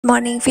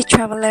Morning, fit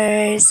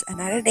travelers.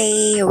 Another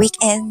day,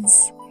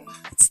 weekends.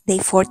 It's day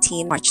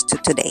 14, March to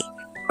today.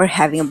 We're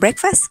having a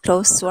breakfast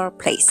close to our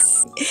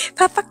place.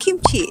 Papa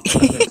Kimchi.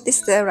 This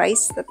is the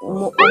rice that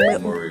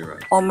Omori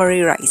rice.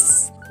 omori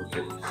rice. Cook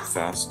it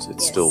fast.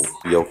 It's still,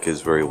 yolk is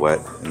very wet,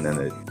 and then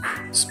it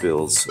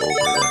spills over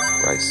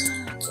the rice.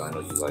 So I know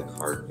you like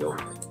hard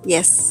yolk.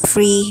 Yes,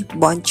 free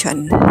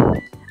bonchon.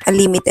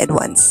 Unlimited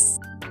ones.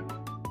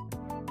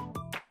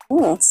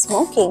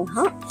 Smoking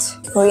hot.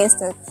 Korean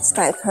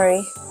style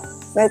curry.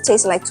 That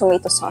tastes like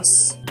tomato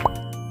sauce.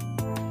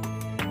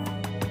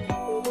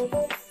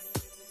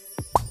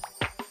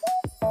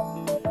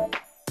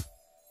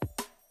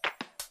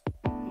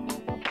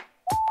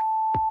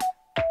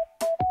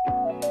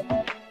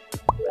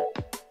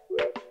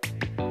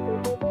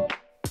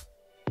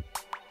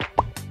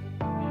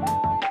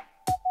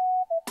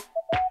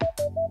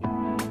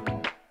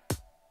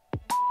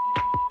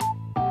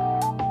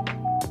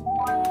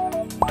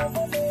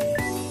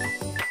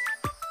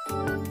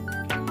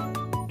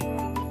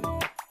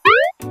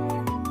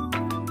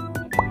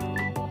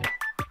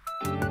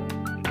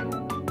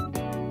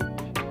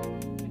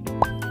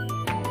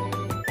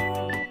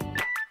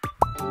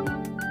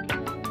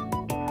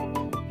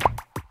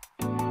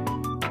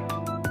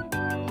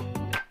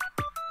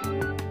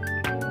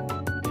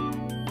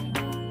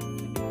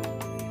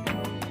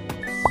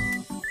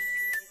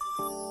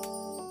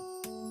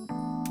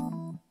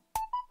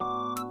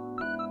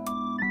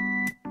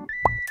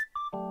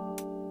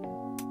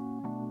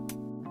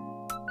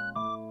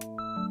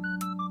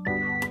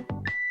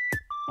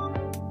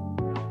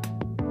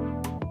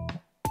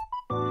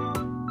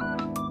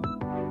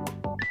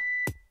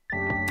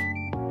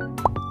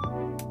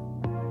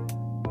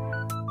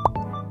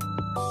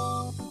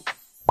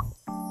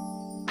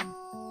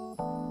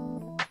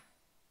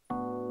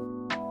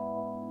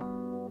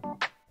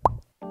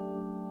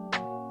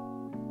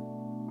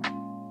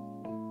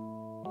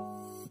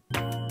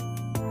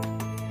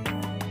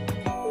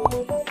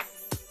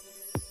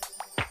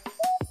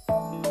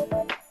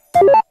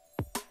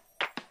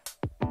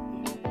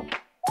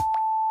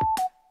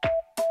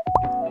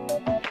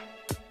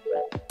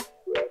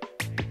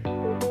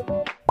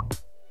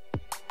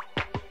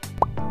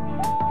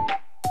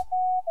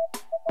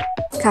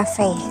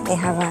 Cafe. They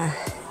have a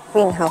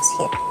greenhouse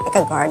here, like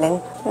a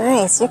garden.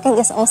 Nice. You can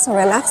just also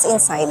relax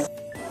inside.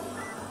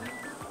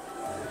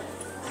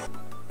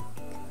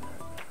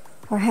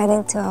 We're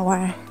heading to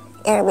our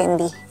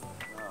Airbnb.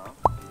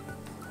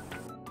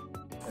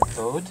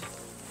 Code?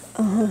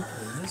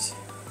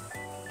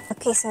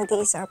 Okay, so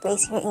this is our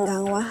place here in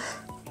Ganghwa.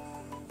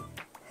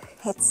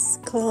 It's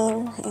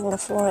clean and the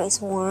floor is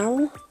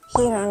warm.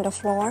 Here on the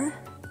floor.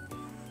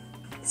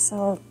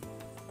 So,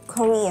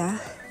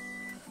 Korea,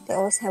 they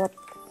always have a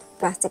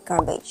plastic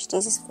garbage.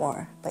 This is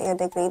for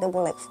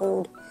biodegradable like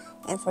food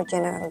and for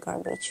general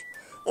garbage.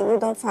 If you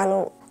don't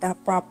follow the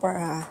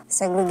proper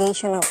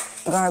segregation of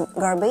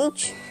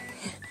garbage,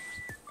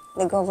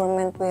 the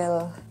government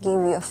will give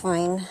you a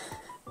fine.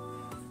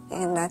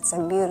 And that's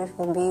a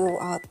beautiful view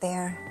out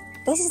there.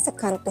 This is the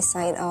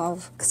countryside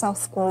of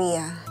South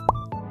Korea.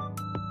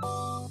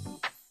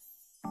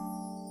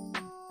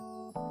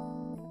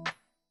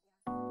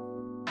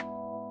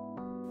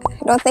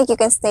 I don't think you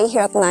can stay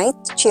here at night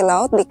to chill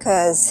out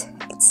because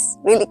it's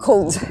really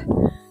cold.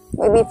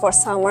 Maybe for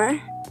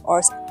summer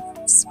or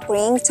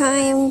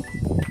springtime.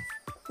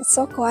 It's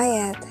so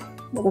quiet.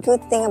 The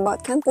good thing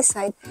about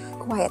countryside,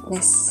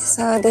 quietness.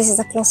 So this is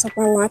a close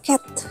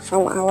supermarket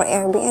from our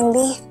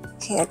Airbnb.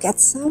 Here, get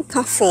some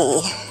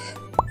coffee.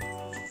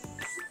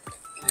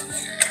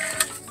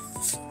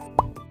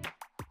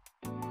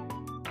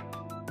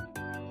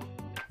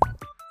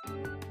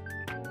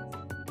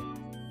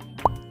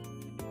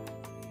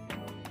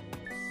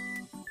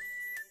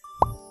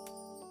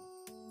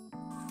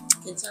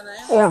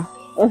 Yeah.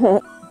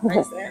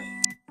 Right there.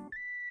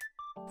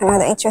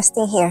 Another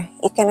interesting here,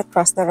 you cannot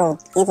cross the road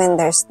even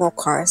there's no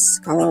cars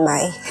coming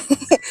by.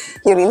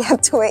 You really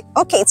have to wait.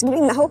 Okay, it's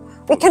green now.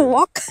 We can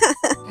walk.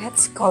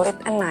 Let's call it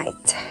a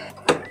night.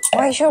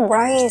 Why is your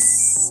bra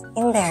is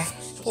in there?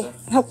 You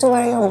have to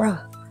wear your bra.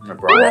 My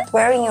bra? You're not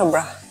wearing your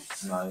bra.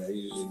 No, I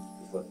usually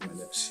put my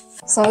lips.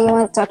 So you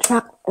want to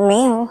attract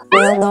male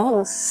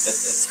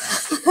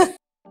dogs.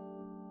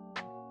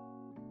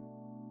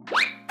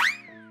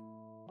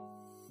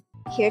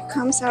 Here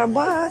comes our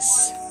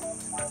bus.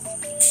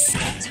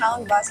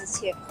 Town buses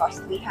here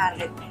cost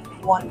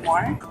 301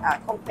 more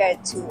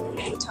compared to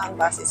town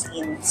buses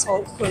in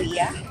Seoul,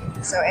 Korea.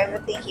 So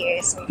everything here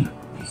is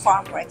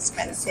far more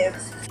expensive.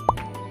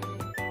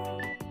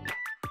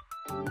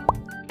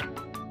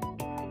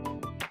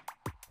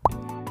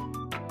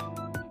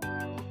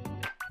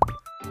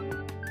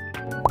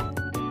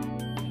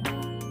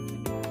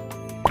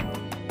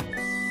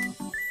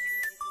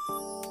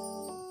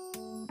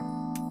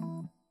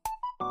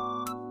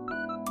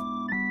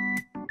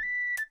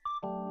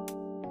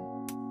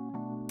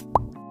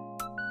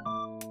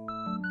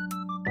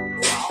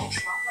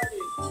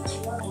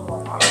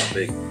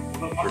 Big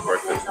for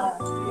breakfast.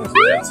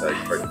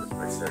 Outside breakfast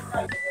right there.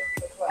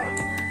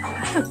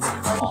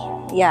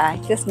 Yeah,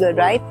 it feels good,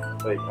 right?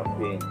 Wait, I'm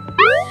peeing.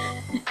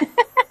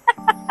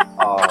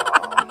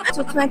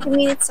 So 20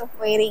 minutes of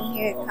waiting,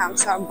 here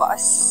comes our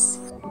bus.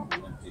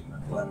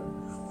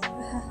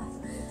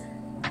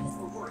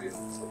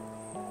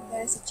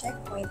 There's a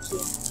checkpoint here.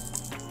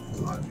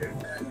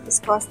 This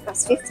cost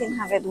us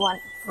 1,500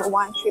 for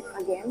one trip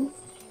again.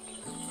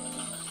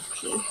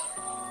 Okay.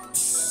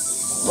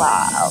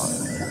 Wow.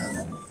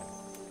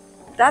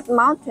 That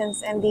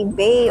mountains and the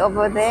bay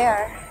over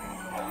there.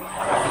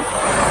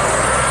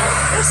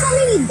 There's so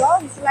many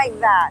dogs like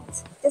that.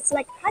 It's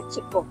like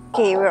Hachiko.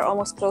 Okay, we're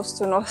almost close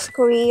to North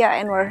Korea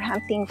and we're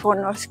hunting for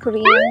North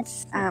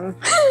Koreans.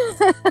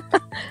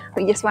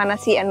 We just want to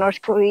see a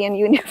North Korean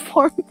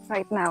uniform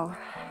right now.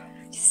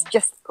 It's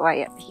just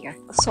quiet here.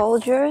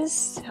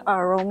 Soldiers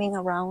are roaming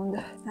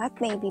around. That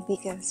may be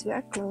because we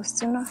are close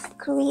to North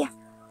Korea.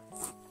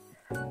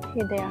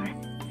 Here they are.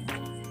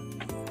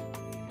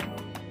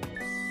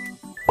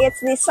 It's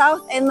the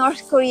South and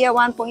North Korea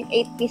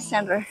 1.8 Peace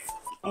Center.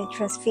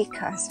 Entrance fee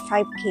costs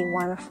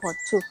 5K1 for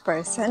 2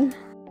 person.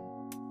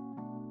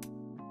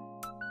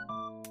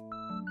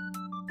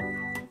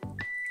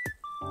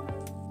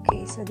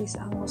 Okay, so these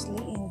are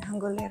mostly in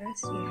Hangul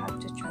letters. You have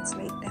to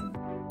translate them.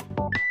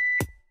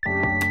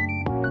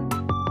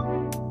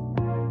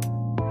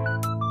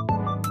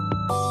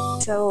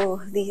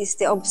 So this is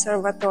the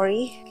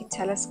observatory, a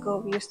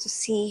telescope used to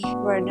see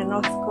where the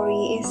North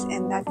Korea is,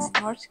 and that's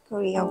North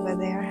Korea over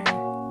there.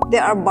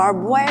 There are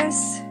barbed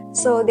wires,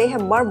 so they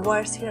have barbed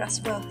wires here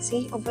as well.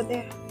 See over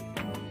there?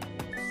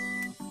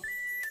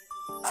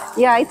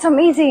 Yeah, it's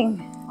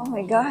amazing. Oh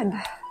my God.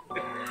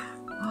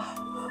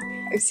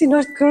 I see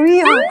North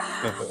Korea.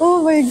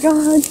 Oh my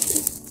God.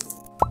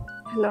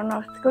 Hello,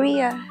 North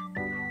Korea.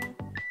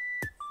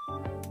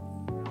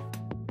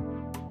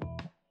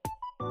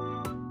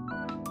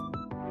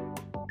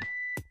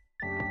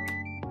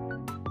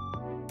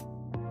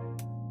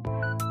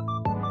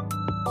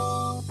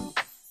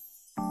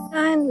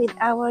 And with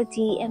our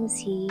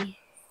DMC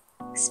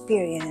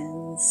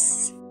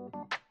experience.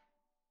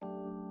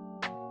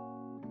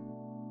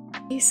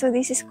 Okay, so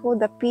this is called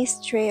the Peace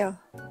Trail.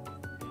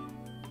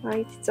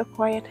 Right, it's so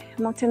quiet,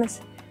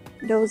 mountainous.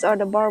 Those are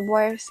the barbed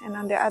wires, and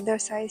on the other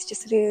side is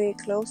just really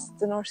close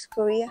to North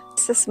Korea.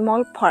 It's a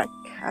small park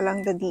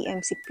along the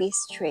DMC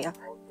Peace Trail,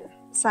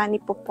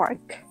 Sanipo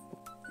Park.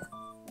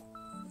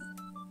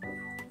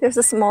 There's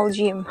a small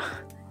gym,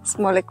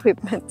 small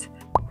equipment.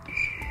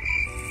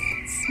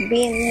 It's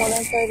been more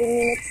than 30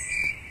 minutes.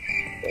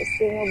 There's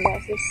still no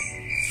buses.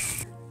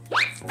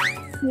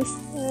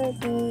 Mr.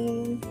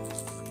 Bean.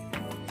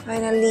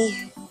 Finally,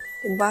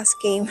 the bus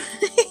came.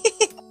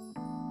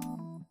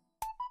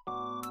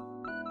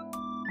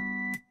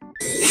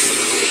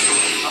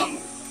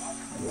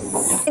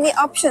 Many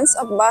options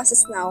of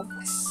buses now.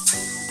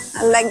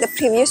 Unlike the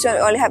previous one, we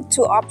only have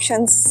 2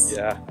 options.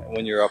 Yeah,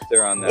 when you're up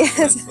there on that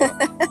Yes.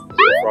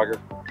 Frogger.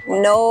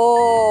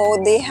 No,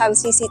 they have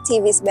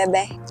CCTVs,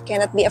 bebe.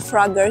 Cannot be a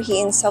frogger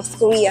here in South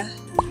Korea.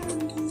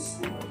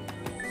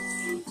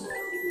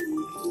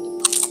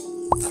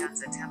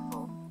 Fiancé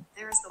temple.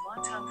 There is the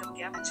Wantongam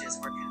images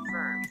were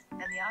confirmed,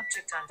 and the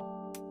object on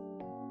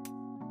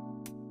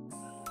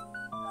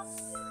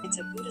it's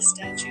a Buddha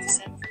statue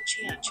sent from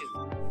Cheonju.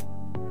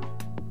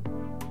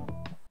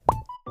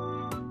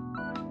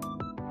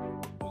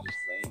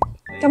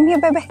 Come here,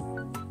 bebe.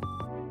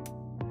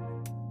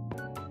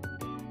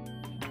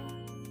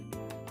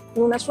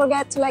 Do not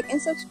forget to like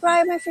and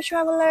subscribe, my free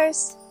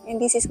travelers. And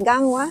this is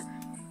Ganghwa,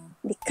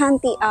 the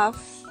county of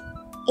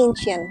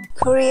Incheon.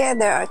 Korea,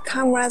 there are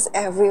cameras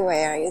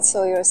everywhere,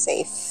 so you're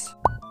safe.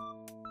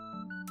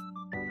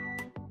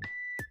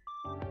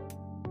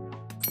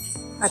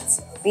 That's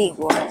a big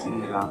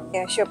one.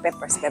 Yeah, sure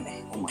peppers,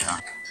 bebe. Oh my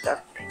God.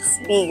 It's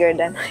bigger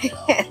than my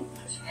head.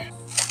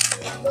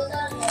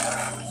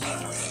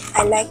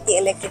 I like the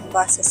electric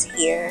buses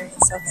here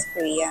in South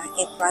Korea.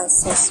 It runs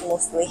so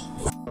smoothly.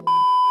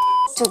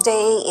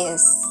 Today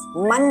is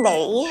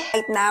Monday.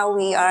 Right now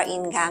we are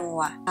in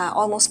Ganghwa,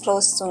 almost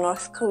close to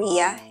North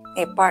Korea.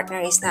 A partner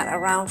is not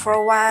around for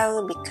a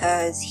while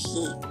because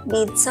he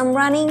did some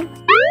running.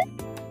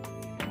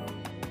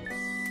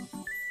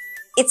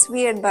 It's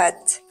weird,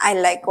 but I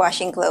like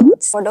washing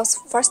clothes. For those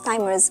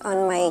first-timers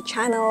on my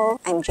channel,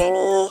 I'm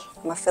Jenny.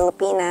 I'm a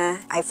Filipina.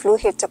 I flew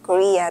here to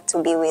Korea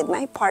to be with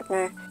my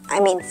partner. I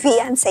mean,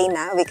 fiancé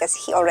now because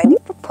he already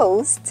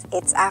proposed.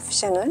 It's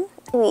afternoon.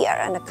 We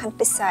are on the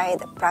countryside,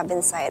 the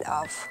province side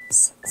of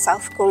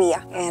South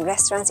Korea. And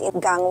restaurants in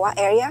Ganghwa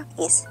area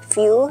is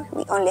few.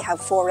 We only have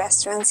 4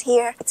 restaurants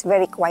here. It's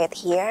very quiet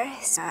here,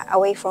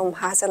 away from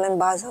hustle and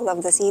bustle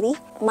of the city.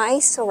 My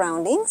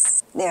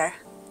surroundings, they're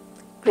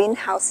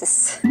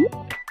greenhouses.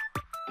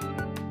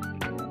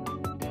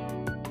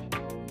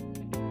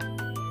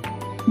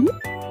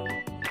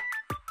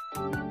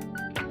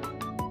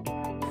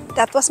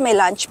 That was my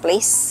lunch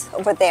place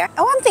over there.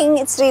 One thing,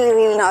 it's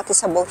really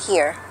noticeable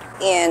here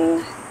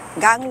in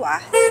Ganghwa.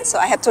 So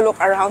I have to look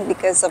around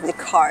because of the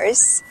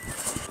cars.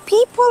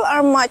 People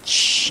are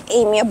much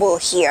amiable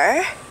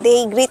here.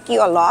 They greet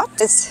you a lot.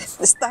 The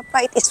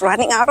stoplight is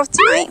running out of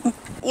time.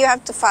 You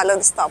have to follow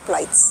the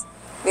stoplights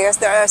because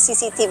there are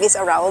CCTVs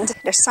around.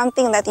 There's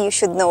something that you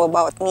should know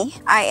about me.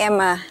 I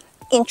am an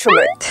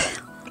introvert.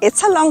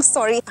 It's a long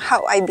story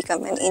how I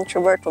become an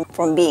introvert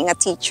from being a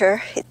teacher.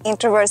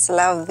 Introverts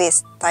love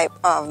this type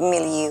of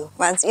milieu.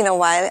 Once in a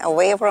while,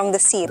 away from the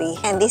city.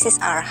 And this is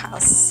our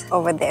house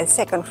over there,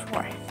 second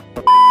floor.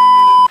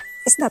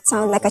 Does that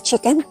sound like a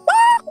chicken?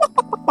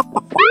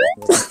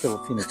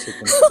 Filipina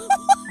chicken.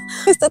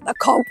 Is that a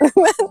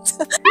compliment?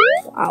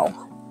 Wow.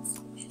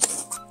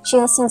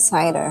 Chilson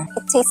cider.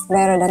 It tastes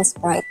better than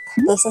Sprite.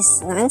 This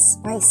is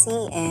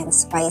non-spicy and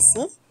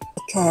spicy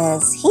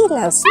because he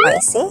loves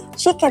spicy.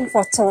 Chicken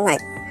for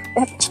tonight.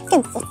 We have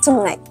chicken for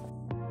tonight.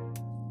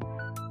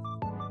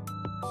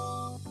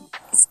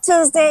 It's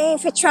Tuesday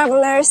for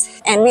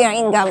travelers and we are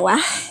in Ganghwa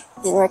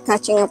and we're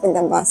catching up with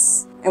the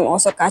bus. I'm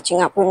also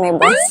catching up with my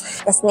breath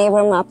because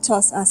neighbor map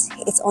tells us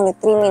it's only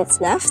 3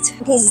 minutes left.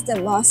 This is the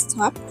bus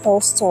stop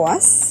close to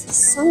us.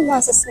 Some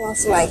buses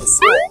smells like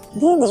smoke.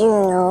 Did you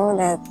know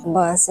that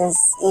buses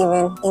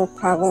even in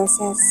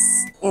provinces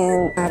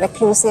and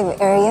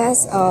reclusive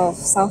areas of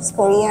South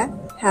Korea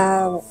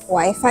have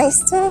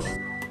Wi-Fi's too?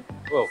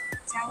 Whoa.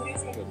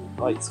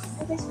 Lights.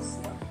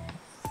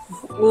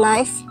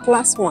 Life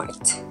Plus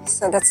Mart.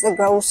 So that's the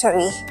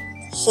grocery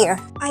here.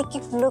 I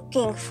keep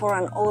looking for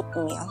an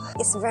oatmeal.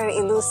 It's very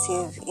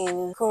elusive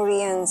in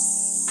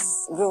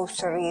Korean's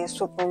grocery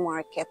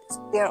supermarket.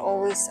 They're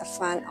always a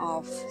fan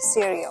of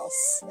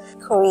cereals.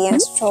 Korean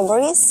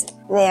strawberries,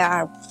 they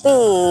are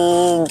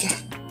big.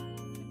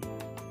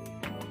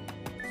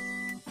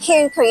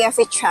 Here in Korea,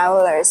 for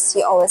travelers,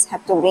 you always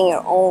have to bring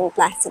your own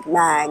plastic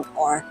bag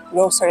or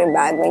grocery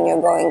bag when you're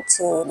going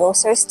to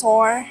grocery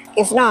store.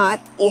 If not,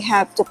 you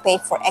have to pay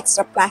for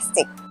extra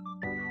plastic.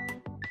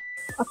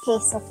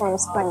 Okay, so from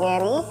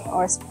spaghetti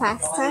or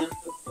pasta,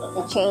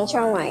 we change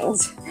our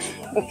minds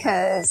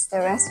because the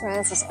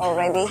restaurant is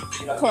already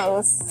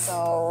closed.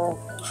 So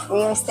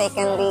we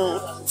mistakenly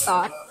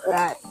thought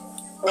that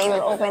they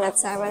will open at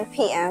 7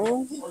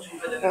 p.m.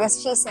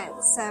 because she said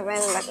 7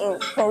 but in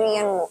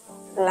Korean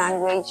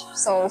language.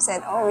 So we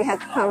said, oh, we had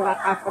to come back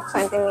after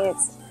 20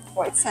 minutes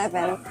for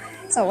 7.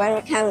 So when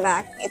we came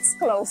back, it's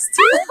closed.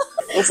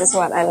 This is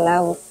what I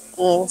love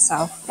in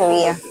South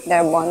Korea,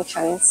 their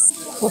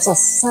bonchons. This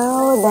is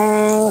so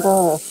dang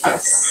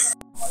delicious.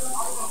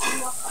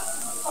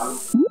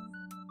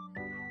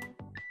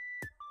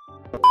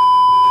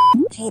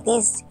 Okay,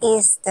 this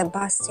is the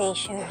bus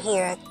station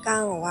here at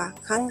Ganghwa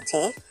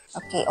County.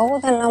 Okay, all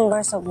the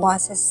numbers of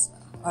buses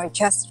are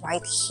just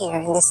right here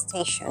in this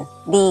station.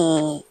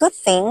 The good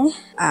thing,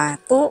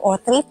 2 or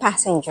 3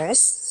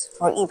 passengers,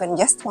 or even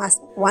just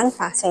one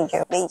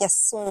passenger, they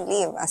just soon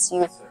leave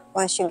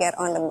once you get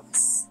on the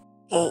bus.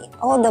 Okay,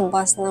 all the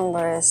bus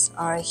numbers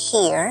are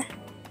here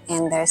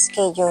and their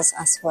schedules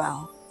as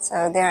well.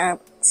 So they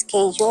are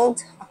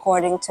scheduled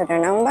according to their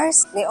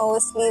numbers. They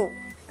always leave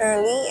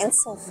early and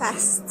so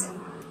fast.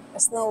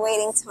 There's no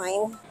waiting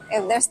time.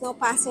 If there's no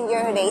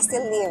passenger, they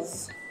still leave.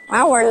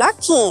 Wow, we're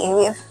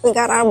lucky. We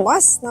got our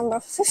bus number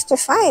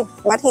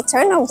 55, but he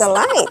turned off the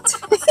light.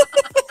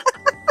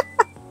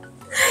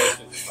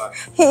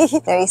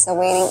 There is a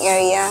waiting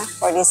area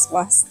for this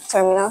bus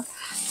terminal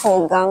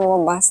called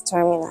Ganghwa Bus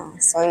Terminal,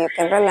 so you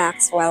can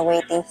relax while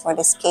waiting for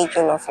the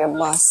schedule of your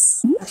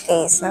bus.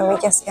 Okay, so we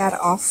just got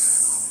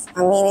off a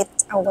minute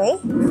away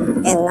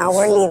and now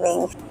we're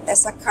leaving.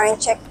 There's a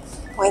current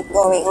checkpoint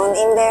going on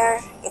in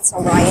there. It's a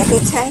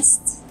variety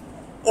test.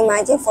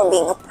 Imagine for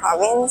being a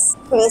province,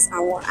 police are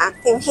more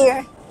active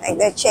here. Like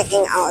they're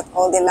checking out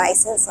all the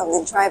license of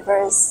the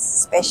drivers,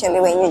 especially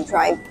when you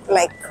drive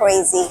like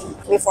crazy.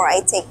 Before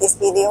I take this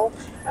video,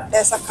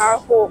 there's a car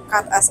who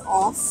cut us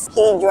off.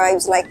 He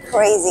drives like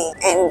crazy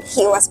and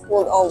he was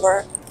pulled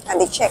over at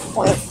the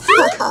checkpoint.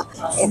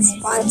 It's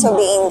fun to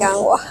be in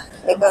Ganghwa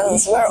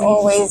because we're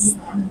always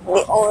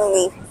the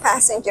only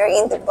passenger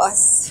in the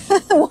bus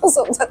most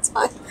of the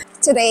time.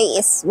 Today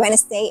is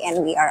Wednesday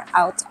and we are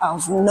out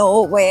of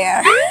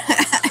nowhere.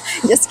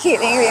 Just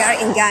kidding, we are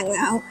in Gang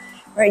now.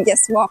 We're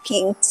just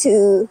walking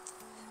to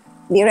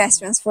the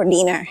restaurants for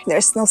dinner.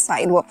 There's no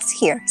sidewalks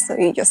here, so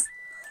you just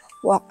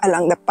walk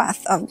along the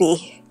path of the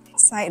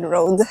side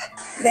road.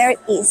 There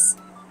is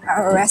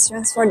our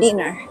restaurants for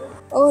dinner.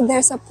 Oh,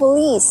 there's a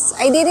police.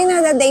 I didn't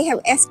know that they have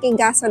SK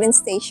gasoline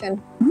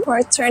station.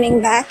 We're turning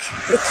back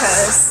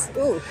because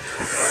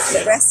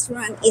the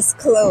restaurant is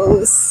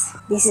closed.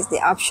 This is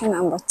the option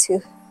number 2.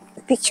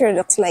 The picture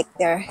looks like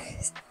they're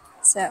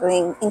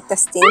selling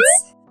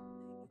intestines.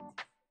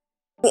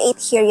 We ate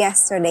here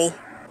yesterday,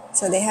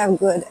 so they have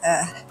good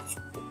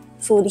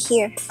food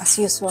here. As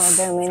usual,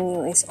 their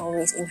menu is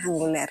always in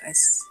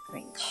Hanguleres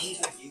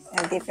range. They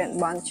have different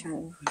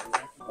bonchon.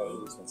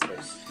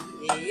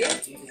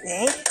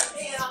 Okay.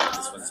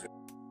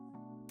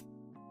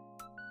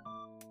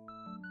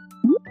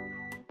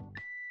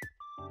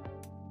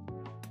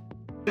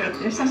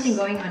 There's something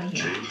going on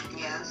here.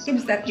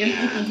 Seems that you're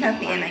eating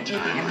healthy and I'm eating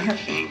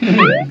unhealthy.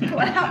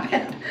 What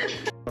happened?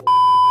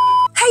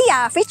 Hi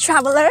Korea, free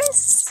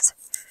travelers.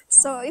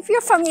 So if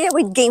you're familiar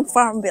with Game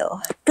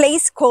Farmville,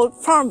 place called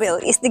Farmville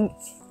is the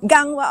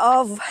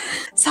Ganghwa of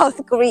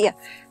South Korea.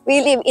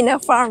 We live in a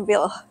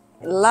Farmville,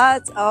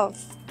 lots of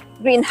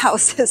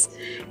greenhouses,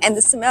 and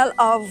the smell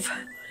of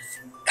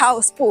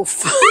cow's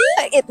poof.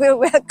 It will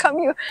welcome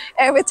you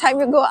every time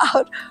you go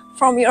out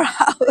from your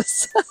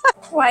house.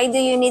 Why do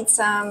you need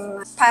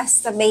some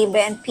pasta, baby,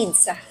 and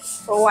pizza?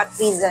 For what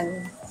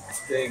reason?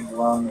 Big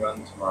long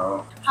run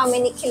tomorrow. How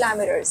many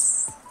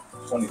kilometers?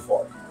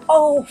 24.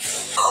 Oh,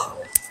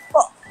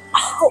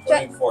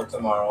 24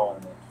 tomorrow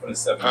and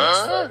 27 next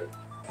Friday.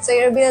 so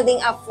you're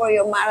building up for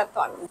your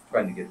marathon.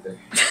 Trying to get there.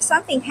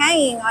 Something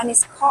hanging on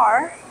his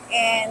car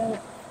and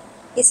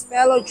his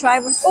fellow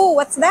drivers. Oh,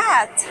 what's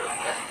that?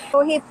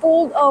 So he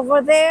pulled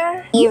over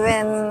there.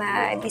 Even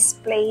this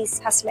place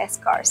has less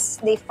cars.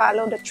 They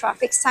follow the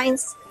traffic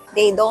signs.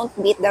 They don't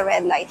beat the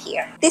red light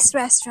here. This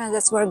restaurant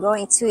that we're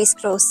going to is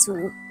close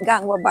to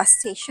Ganghwa bus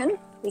station,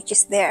 which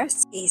is there.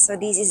 Okay, so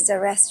this is the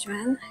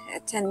restaurant, a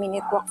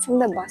 10-minute walk from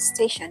the bus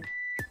station.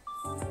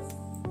 Okay,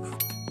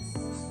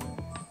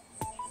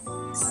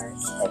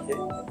 thank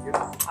you.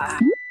 Wow.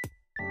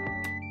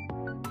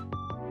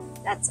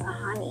 That's a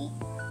honey.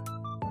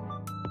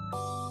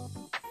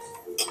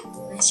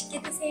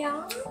 맛있게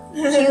드세요.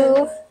 Thank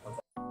you.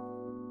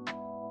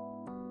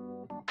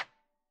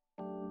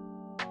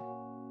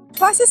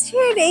 Buses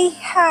here, they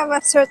have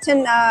a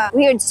certain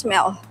weird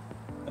smell,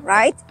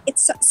 right? It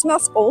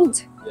smells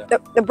old. Yeah.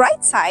 The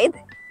bright side,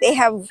 they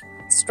have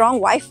strong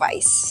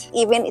Wi-Fi's,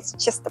 even it's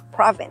just a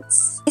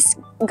province. This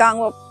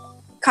Ganghwa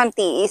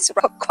County is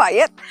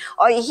quiet.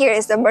 All you hear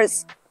is the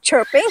birds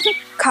chirping,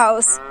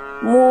 cows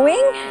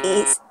mooing.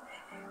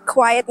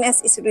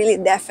 Quietness is really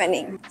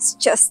deafening. It's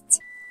just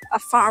a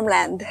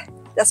farmland.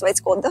 That's why it's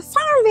called the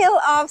Farmville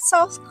of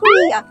South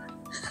Korea.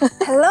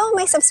 Hello,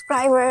 my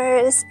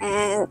subscribers,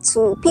 and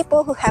to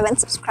people who haven't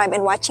subscribed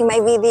and watching my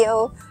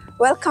video,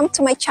 welcome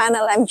to my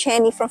channel. I'm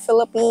Jenny from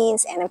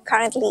Philippines, and I'm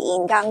currently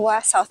in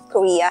Ganghwa, South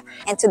Korea.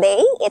 And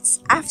today,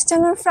 it's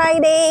afternoon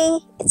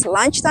Friday, it's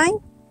lunchtime,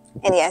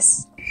 and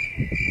yes,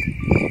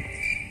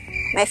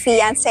 my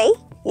fiancé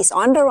is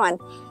on the run.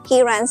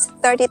 He runs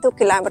 32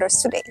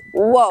 kilometers today.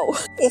 Whoa!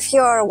 If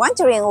you're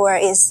wondering where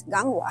is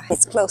Ganghwa,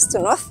 it's close to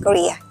North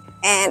Korea.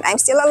 And I'm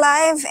still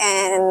alive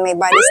and my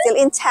body's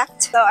still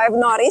intact. So I've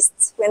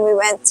noticed when we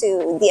went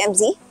to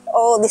DMZ,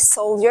 all the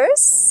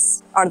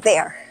soldiers are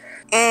there.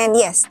 And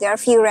yes, there are a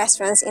few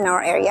restaurants in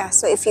our area.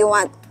 So if you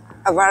want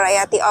a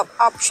variety of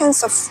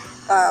options of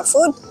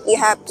food, you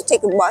have to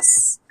take a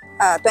bus,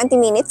 20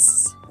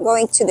 minutes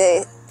going to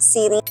the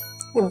city.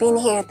 We've been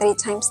here 3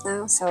 times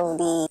now, so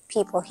the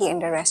people here in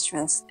the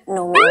restaurants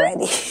know me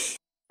already.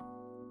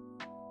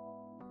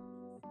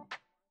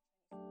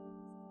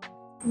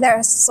 There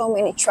are so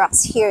many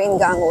trucks here in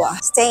Ganghwa.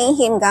 Staying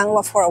here in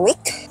Ganghwa for a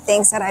week,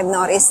 things that I've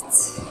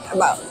noticed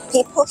about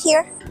people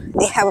here,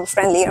 they have a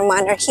friendlier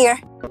manner here.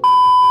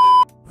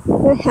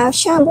 We have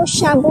shabu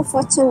shabu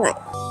for tonight.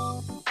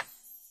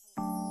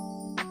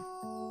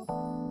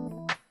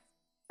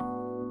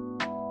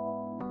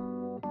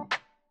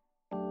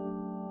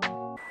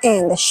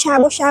 And the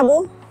shabu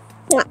shabu,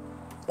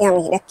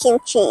 yummy. The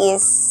kimchi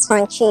is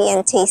crunchy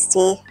and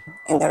tasty.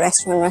 And the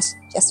restaurant was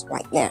just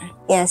right there.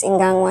 Yes, in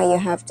Ganghwa, you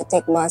have to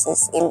take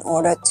buses in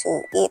order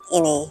to eat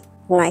in a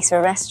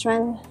nicer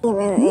restaurant.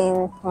 Even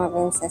in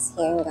provinces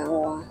here in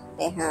Ganghwa,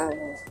 they have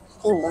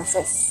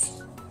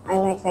e-buses. I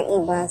like the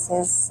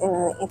e-buses,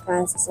 it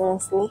runs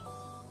smoothly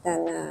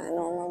than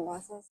normal buses.